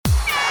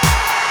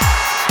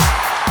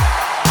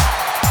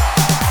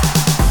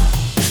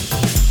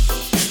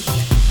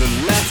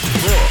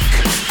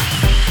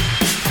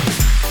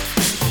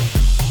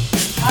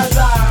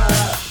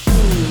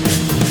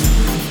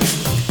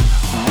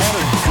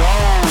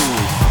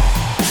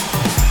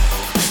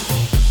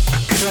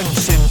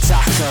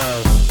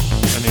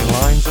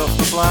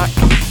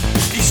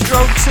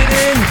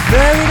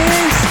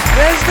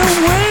the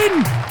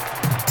win!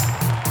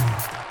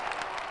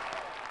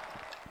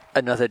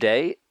 Another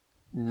day,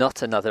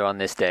 not another on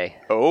this day.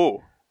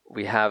 Oh.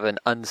 We have an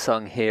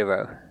unsung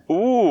hero.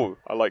 Ooh,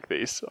 I like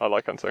these. I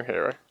like Unsung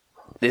Hero.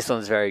 This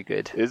one's very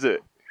good. Is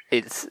it?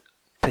 It's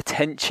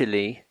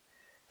potentially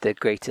the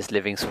greatest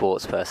living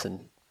sports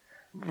person.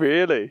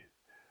 Really?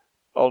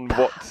 On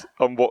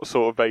what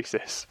sort of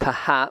basis?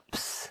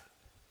 Perhaps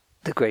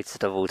the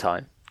greatest of all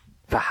time.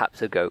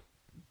 Perhaps a GOAT.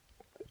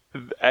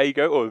 A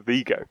goat or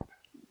the goat?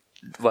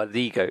 Well,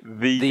 the GOAT.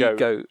 The GOAT.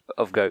 GOAT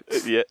of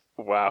goats. Yeah.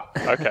 Wow.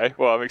 Okay.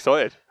 Well, I'm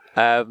excited.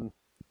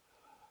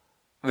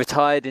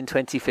 Retired in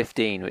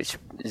 2015, which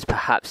is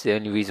perhaps the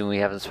only reason we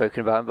haven't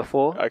spoken about him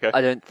before. Okay.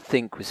 I don't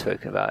think we've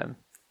spoken about him.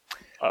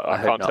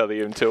 I can't tell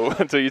you until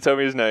you tell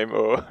me his name.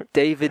 Or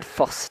David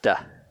Foster.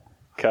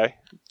 Okay.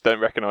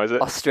 Don't recognise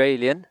it.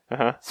 Australian,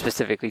 Uh-huh.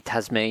 specifically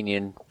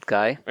Tasmanian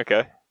guy.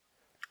 Okay.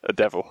 A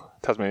devil.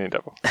 Tasmanian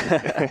devil.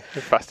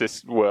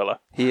 Fastest whirler.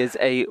 He is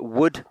a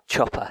wood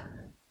chopper.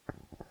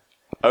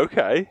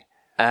 Okay.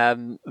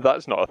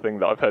 That's not a thing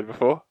that I've heard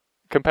before.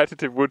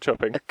 Competitive wood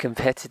chopping. A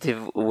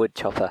competitive wood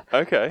chopper.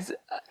 Okay.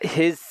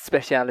 His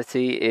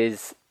speciality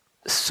is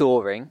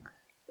sawing,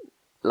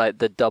 like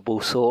the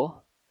double saw.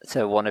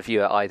 So one of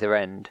you at either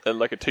end.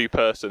 Like a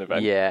two-person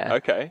event. Yeah.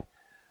 Okay.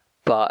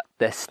 But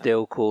they're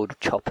still called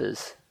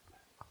choppers.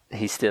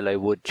 He's still a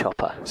wood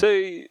chopper. So,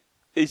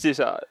 is this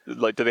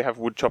do they have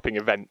wood chopping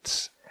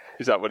events?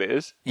 Is that what it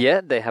is?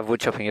 Yeah, they have wood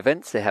chopping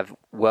events. They have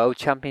world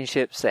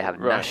championships. They have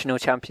national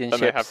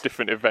championships. And they have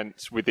different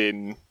events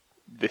within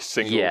this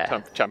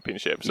single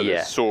championship. So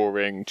there's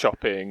soaring,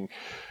 chopping.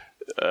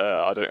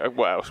 I don't know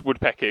what else.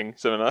 Woodpecking,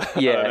 something like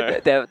that.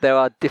 Yeah, there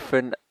are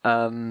different.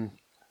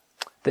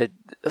 The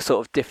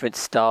sort of different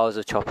styles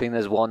of chopping.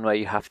 There's one where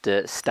you have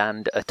to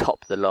stand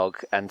atop the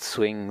log and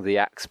swing the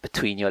axe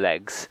between your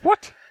legs.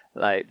 What?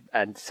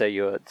 So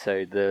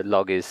the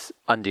log is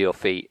under your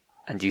feet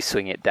and you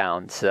swing it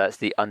down. So that's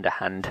the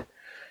underhand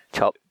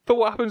chop. But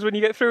what happens when you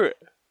get through it?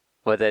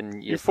 Well,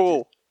 then you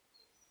fall.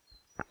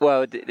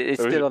 Well,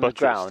 it's still on the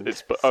ground.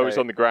 It's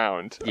on the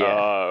ground. Yeah.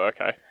 Oh,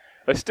 okay.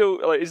 There's still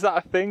is that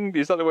a thing?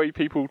 Is that the way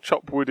people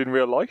chop wood in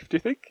real life? Do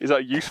you think is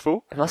that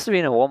useful? It must have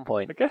been at one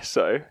point. I guess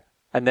so.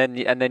 And then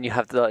you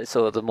have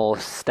the more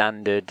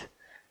standard.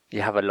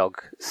 You have a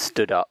log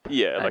stood up,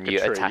 and you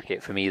attack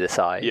it from either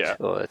side,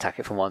 or attack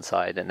it from one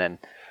side, and then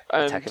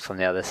attack it from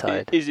the other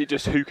side. Is it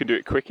just who can do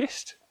it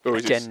quickest, or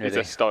is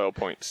there style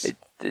points?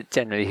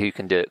 Generally, who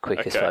can do it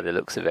quickest by the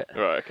looks of it.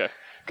 Right. Okay.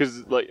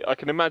 Because I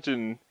can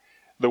imagine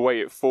the way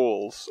it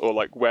falls, or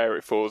where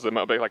it falls. There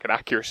might be an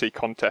accuracy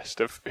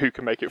contest of who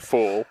can make it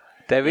fall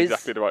in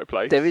exactly the right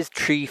place. There is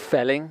tree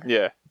felling.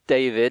 Yeah.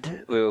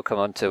 David, we will come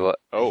on to what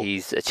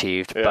he's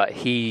achieved, but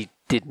he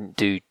didn't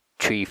do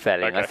tree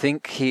felling. Okay. I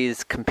think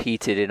he's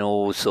competed in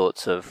all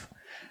sorts of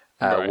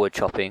wood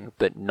chopping,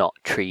 but not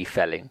tree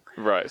felling.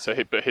 Right. So,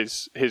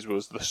 his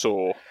was the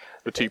saw,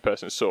 the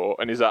two-person saw,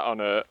 and is that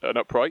on an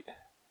upright?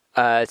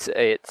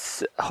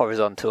 It's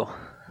horizontal.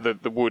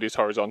 The wood is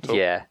horizontal.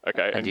 Yeah.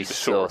 Okay. And you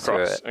just saw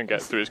across and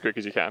get through as quick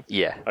as you can.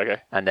 Yeah.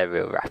 Okay. And they're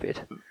real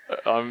rapid.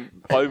 I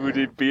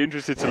would be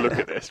interested to look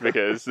at this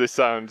because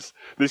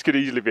this could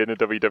easily be in a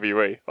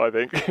WWE. I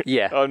think.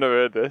 Yeah. I've never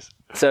heard this.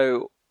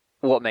 So,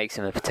 what makes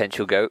him a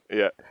potential GOAT?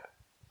 Yeah.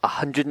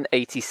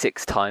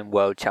 186-time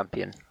world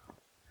champion.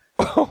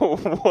 Oh,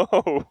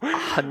 whoa.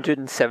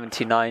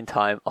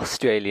 179-time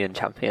Australian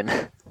champion.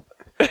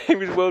 He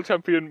was world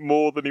champion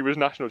more than he was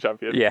national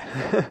champion. Yeah.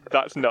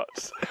 That's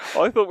nuts.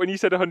 I thought when you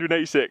said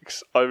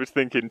 186, I was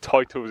thinking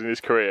titles in his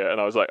career, and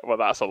I was like, well,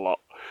 that's a lot.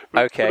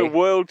 But okay. For the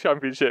world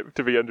championship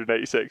to be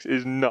 186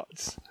 is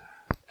nuts.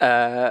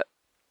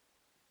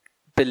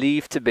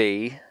 Believed to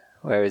be,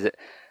 where is it?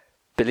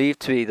 Believed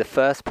to be the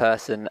first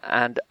person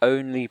and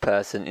only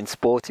person in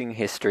sporting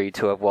history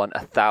to have won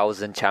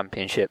 1,000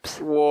 championships.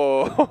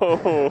 Whoa.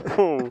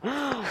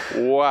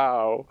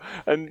 Wow.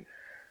 And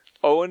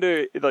I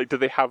wonder, do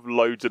they have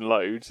loads and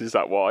loads? Is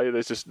that why?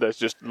 There's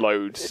just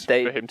loads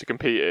for him to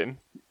compete in?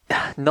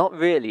 Not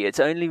really. It's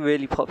only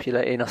really popular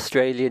in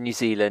Australia, New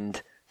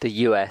Zealand, the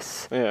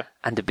US,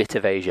 and a bit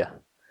of Asia.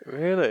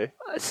 Really?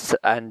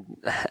 And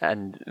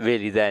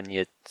really then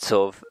you're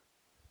sort of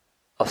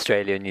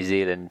Australia and New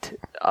Zealand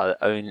are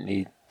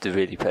only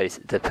the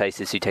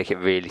places who take it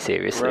really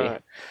seriously.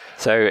 Right.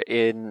 So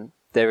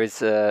there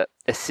is a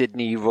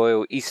Sydney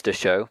Royal Easter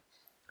Show,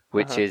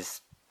 which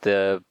is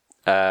the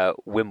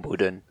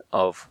Wimbledon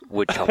of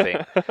wood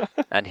chopping,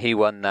 and he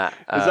won that.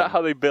 Is that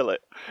how they bill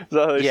it? Is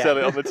that how they sell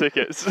it on the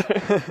tickets?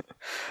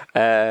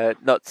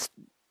 Not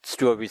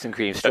strawberries and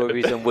cream,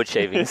 strawberries and wood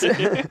shavings.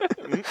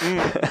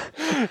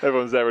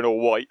 Everyone's there in all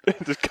white,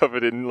 just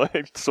covered in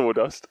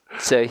sawdust.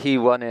 So he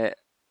won it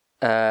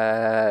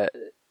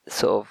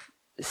sort of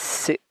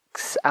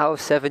 6 out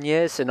of 7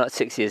 years, so not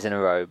 6 years in a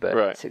row,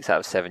 but 6 out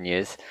of 7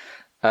 years.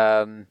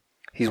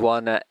 He's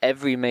won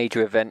every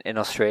major event in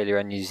Australia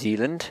and New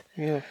Zealand.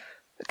 Yeah.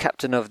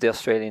 Captain of the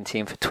Australian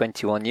team for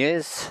 21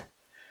 years.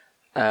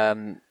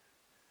 The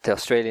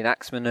Australian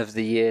Axeman of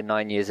the Year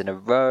 9 years in a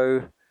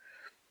row.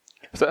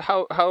 So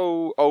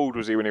how old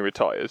was he when he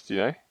retired? Do you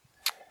know?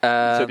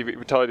 You said he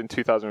retired in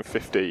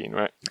 2015,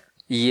 right?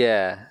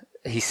 Yeah,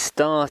 he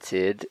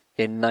started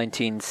in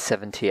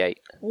 1978.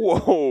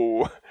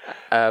 Whoa!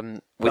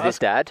 With his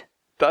dad.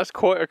 That's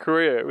quite a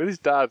career. With his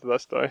dad,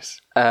 that's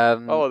nice.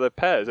 They're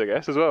pairs, I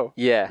guess, as well.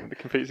 Yeah. They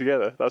compete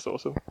together. That's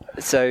awesome.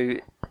 So,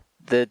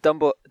 the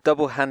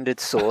double-handed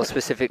saw,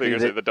 specifically...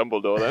 the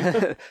Dumbledore,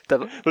 then.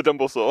 The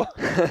Dumblesaw.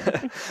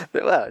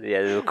 Well,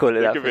 yeah, we'll call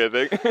it that. Could be a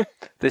thing.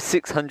 The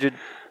 600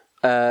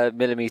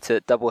 millimeter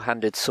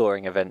double-handed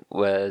sawing event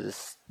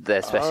was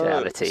their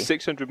speciality.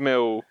 600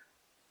 mil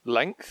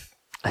length?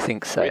 I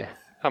think so. Width?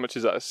 How much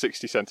is that?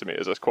 60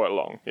 centimetres. That's quite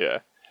long, yeah.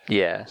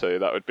 Yeah. So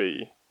that would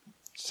be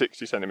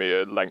 60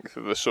 centimetre length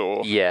of the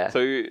saw. Yeah.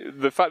 So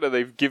the fact that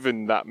they've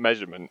given that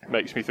measurement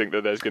makes me think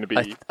that there's going to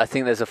be... I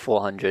think there's a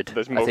 400.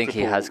 I think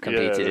he has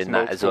competed in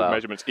that as well.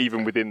 Measurements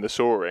even within the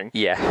sawing.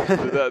 Yeah.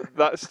 So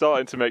that's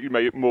starting to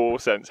make more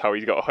sense how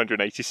he's got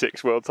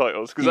 186 world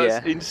titles, because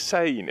that's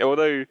insane.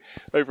 Although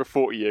over a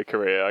 40-year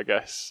career, I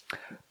guess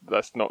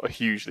that's not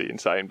hugely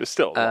insane, but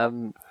still.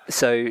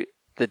 So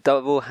the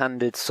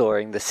double-handed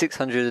sawing, the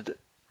 600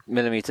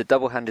 millimeter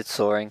double-handed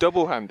sawing...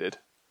 Double-handed?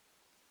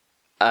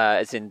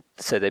 As in,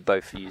 so they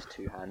both use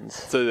two hands.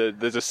 So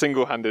there's a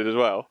single-handed as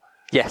well?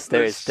 Yes,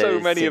 there is. So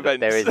many events.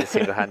 There is a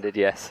single-handed,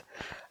 yes.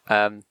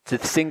 So the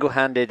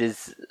single-handed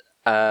is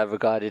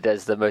regarded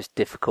as the most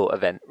difficult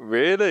event.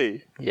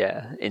 Really?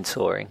 Yeah, in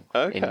sawing,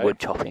 in wood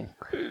chopping.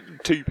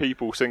 2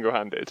 people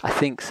single-handed? I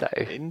think so.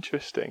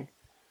 Interesting.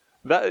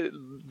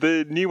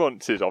 The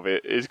nuances of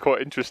it is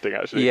quite interesting,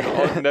 actually. Yeah.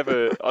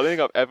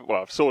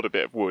 I've sawed a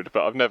bit of wood,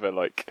 but I've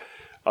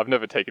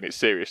never taken it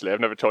seriously. I've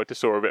never tried to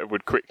saw a bit of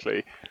wood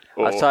quickly.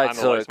 I've tried to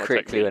saw it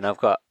quickly when I've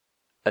got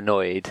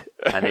annoyed,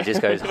 and it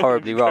just goes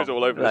horribly wrong. It goes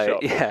all over the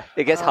shop. Yeah,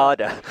 it gets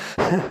harder.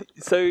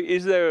 So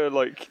is there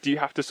do you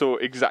have to saw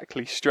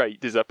exactly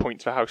straight? Is there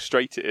points for how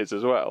straight it is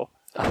as well?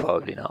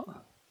 Probably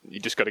not. You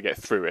just got to get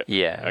through it.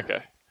 Yeah.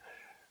 Okay.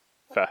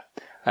 Fair.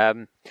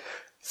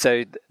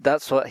 So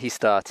that's what he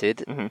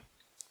started. Mm-hmm.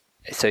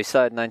 So he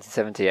started in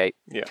 1978.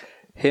 Yeah.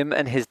 Him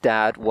and his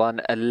dad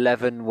won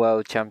 11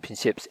 world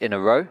championships in a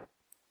row.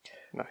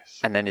 Nice.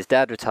 And then his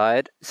dad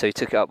retired, so he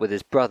took it up with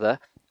his brother,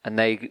 and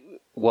they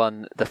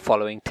won the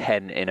following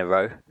 10 in a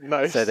row.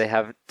 Nice. So they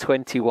have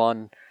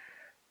 21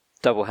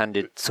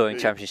 double-handed sawing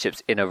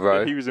championships in a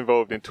row. He was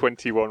involved in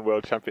 21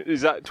 world champions. Is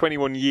that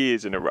 21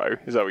 years in a row?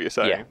 Is that what you're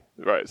saying? Yeah.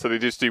 Right, so they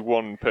just do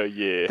one per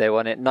year. They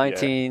won it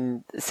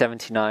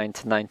 1979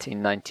 to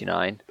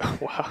 1999.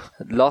 Wow.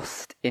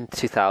 Lost in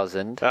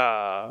 2000.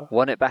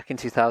 Won it back in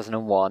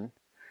 2001.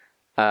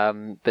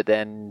 But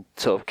then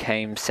sort of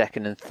came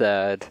second and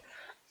third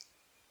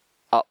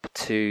up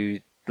to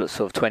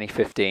sort of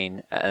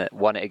 2015,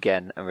 won it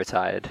again and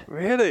retired.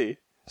 Really?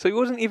 So he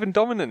wasn't even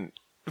dominant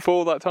for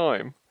all that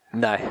time?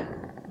 No.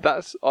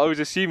 I was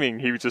assuming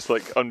he was just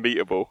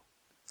unbeatable.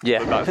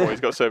 Yeah. That's why he's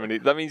got so many.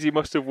 That means he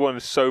must have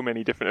won so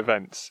many different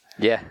events.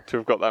 Yeah. To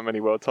have got that many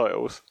world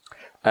titles.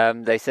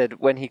 They said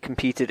when he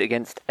competed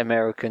against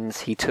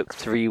Americans, he took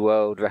 3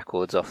 world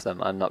records off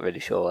them. I'm not really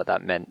sure what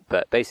that meant,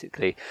 but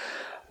basically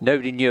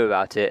nobody knew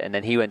about it, and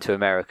then he went to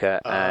America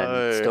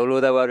and stole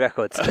all their world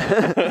records.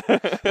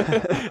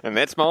 And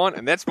that's mine,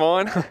 and that's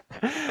mine.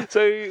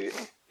 So,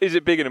 is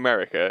it big in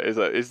America?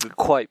 Is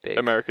quite big?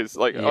 America's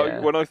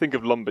when I think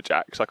of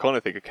lumberjacks, I kind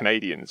of think of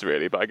Canadians,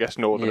 really, but I guess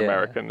Northern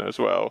American as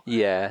well.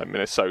 Yeah, like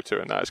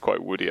Minnesota and that is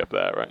quite woody up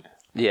there, right?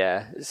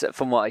 Yeah, so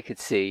from what I could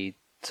see,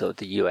 sort of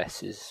the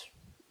US is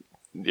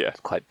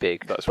quite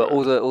big. That's but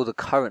right. all the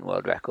current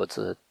world records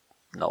are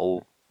not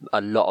all. A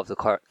lot of the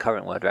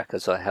current world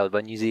records are held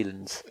by New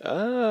Zealand's.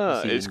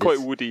 It's quite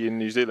woody in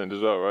New Zealand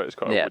as well, right? It's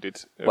quite a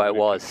wooded. Well, it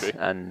was, country.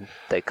 and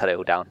they cut it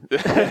all down.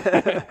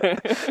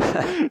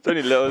 It's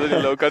only a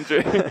little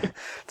country.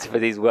 It's for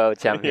these world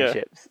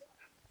championships.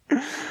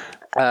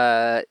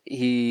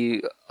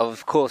 He,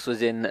 of course,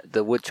 was in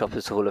the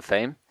Woodchoppers Hall of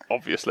Fame.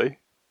 Obviously.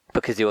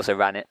 Because he also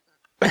ran it.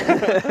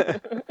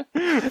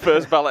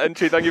 First ballot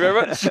entry, thank you very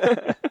much.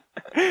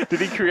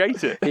 Did he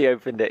create it? He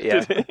opened it,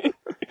 yeah.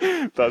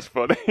 That's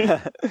funny.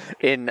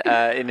 In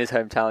his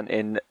hometown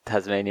in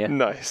Tasmania.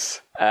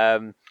 Nice.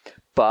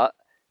 But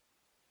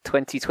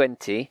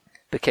 2020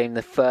 became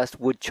the first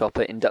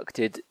woodchopper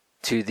inducted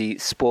to the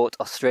Sport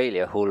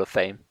Australia Hall of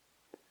Fame.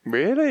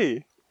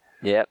 Really?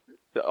 Yep.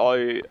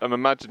 I am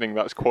imagining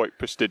that's quite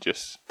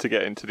prestigious to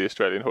get into the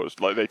Australian halls.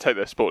 Like, they take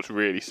their sports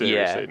really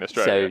seriously in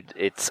Australia. So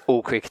it's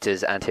all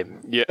cricketers and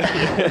him. Yeah.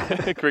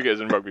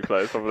 Cricketers and rugby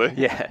players, probably.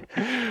 Yeah.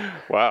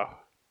 Wow.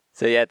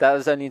 So yeah, that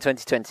was only in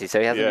 2020, so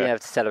he hasn't been able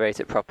to celebrate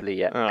it properly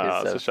yet.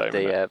 That's a shame.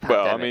 Pandemic.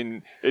 Well, I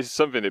mean, it's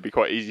something that'd be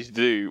quite easy to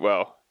do.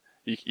 Well,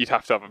 you'd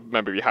have to have a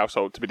member of your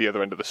household to be the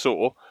other end of the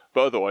saw,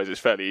 but otherwise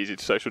it's fairly easy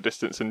to social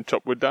distance and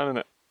chop wood down, isn't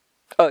it?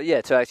 Oh yeah,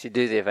 to actually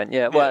do the event,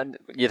 yeah. Well,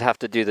 you'd have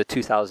to do the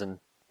 2,000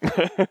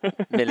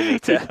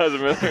 millimeter.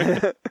 2,000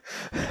 millimeter.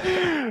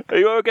 Are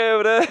you okay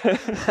over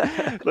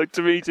there? Like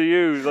to me to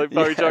you, like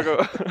Barry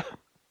Jagger.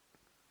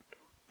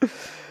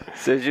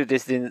 Social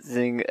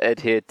distancing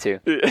adhered to.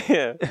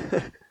 Yeah.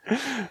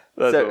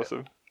 That's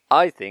awesome.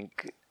 I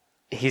think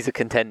he's a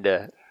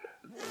contender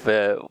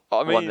for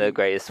one of the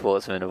greatest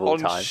sportsmen of all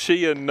time. On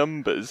sheer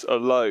numbers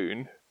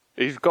alone,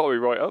 he's got to be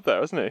right up there,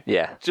 hasn't he?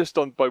 Yeah. Just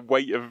by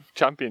weight of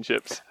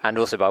championships. And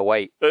also by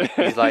weight.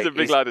 He's a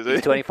big lad, is he?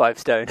 He's 25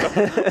 stone.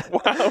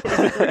 Wow,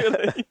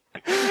 really?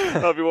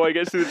 That'll be why he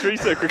gets to the tree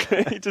so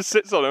quickly. He just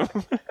sits on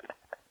them.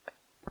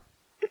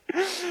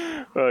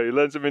 Oh, you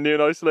learn something new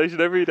in isolation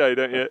every day,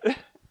 don't you?